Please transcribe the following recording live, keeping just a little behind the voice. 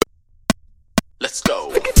let's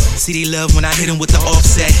go. See they love when I hit 'em with the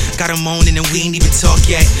offset. Got 'em moaning and we ain't even talk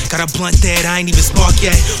yet. Got a blunt that I ain't even spark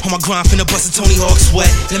yet. On my grind finna bust a Tony Hawk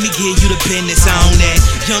sweat. Let me give you the business, I own that.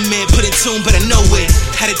 Young man put in tune, but I know it.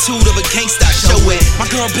 Attitude of a gangsta, show it. My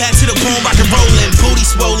girl back to the bone, rock and rollin'. Booty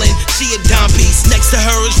swollen, she a dime piece. Next to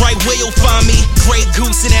her is right where you'll find me. Grey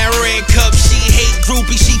Goose in that red cup. She hate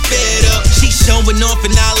groupie, she fed up. She showing off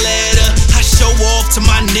and I let her. I show off to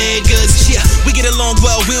my niggas. Yeah, we get along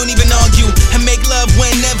well, we don't even argue. And make love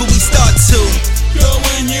whenever we start to. Girl,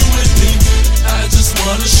 when you with me, I just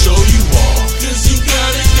wanna show you all. Cause you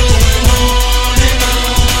got it going on and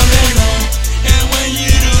on and on. And when you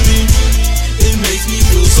do me, it makes me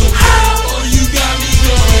feel so good. Oh, you got me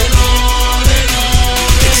going on and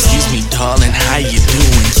on and Excuse me, darling, how you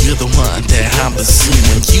doing? You're the one that I'm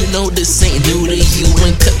pursuing. You know this ain't new to you.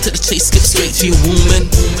 And cut to the chase, skip straight to your woman.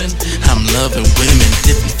 I'm loving women,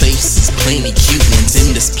 different faces, plenty cute ones.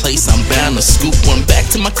 In this place, I'm bound to scoop one back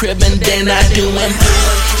to my crib and then I do one.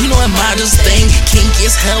 You know I might just thing, kinky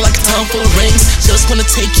as hell like a tongue full of rings. Just wanna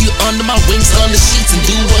take you under my wings, under sheets and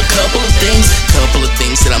do a couple of things. Couple of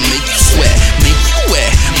things that'll make you sweat, make you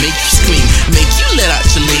wet, make you scream, make you let out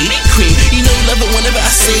your lady cream. You know you love it whenever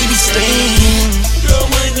I say these things. Girl,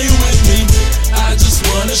 when you with me, I just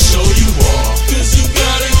wanna show you all. Cause you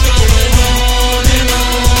got it going on and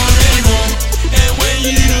on and on. And when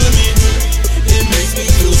you do me, it makes me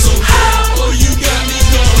feel so good. Oh, you got me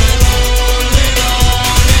going on and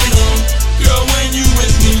on and on. Girl, when you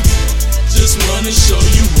with me, just wanna show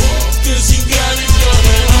you all. Cause you got it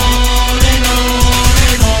going on and on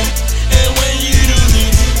and on. And when you do me,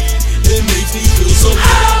 it makes me feel so good.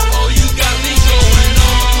 Oh, you got me going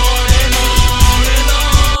on and on and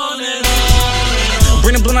on and on.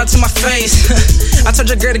 Bring the blunt out to my face. I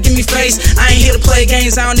told your girl to give me face. I ain't here to play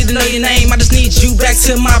games, I don't need to know your name. I just need you back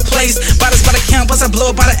to my place. Bottles by the count, plus I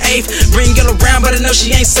blow up by the eighth. Bring girl around, but I know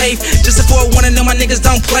she ain't safe. Just a 4-1 and know my niggas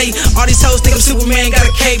don't play. All these hoes think I'm Superman, got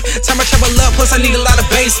a cape. Time I travel up, plus I need a lot of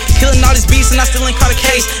bass. Killing all these beats and I still ain't caught a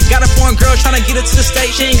case. Got a foreign girl tryna get her to the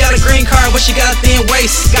state. She ain't got a green card, but she got a thin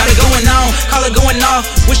waist. Got it going on, call her going off.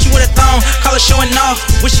 Wish you would've thrown, call her showing off.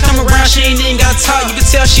 Wish she come around, she ain't even gotta talk. You can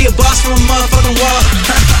tell she a boss from a motherfucking wall.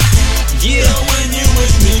 Yeah. Girl, when you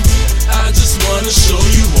with me, I just wanna show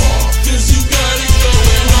you all. Cause you got it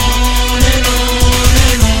going on and on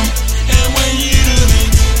and on. And when you do me,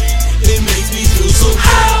 it makes me feel so good.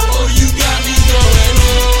 Oh, you got me going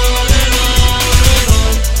on and on and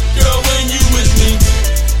on. Girl, when you with me,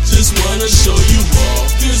 just wanna show you all.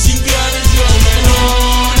 Cause you got it going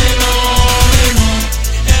on and on and on.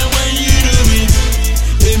 And when you do me,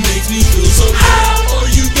 it makes me feel so good. Oh,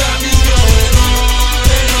 you got me going on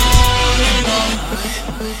and on and on.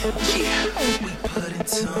 Yeah, we put in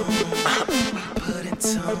tune. We put in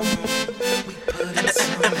tune. We put in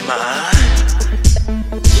tune.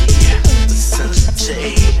 Yeah, the Sun's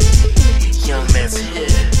J.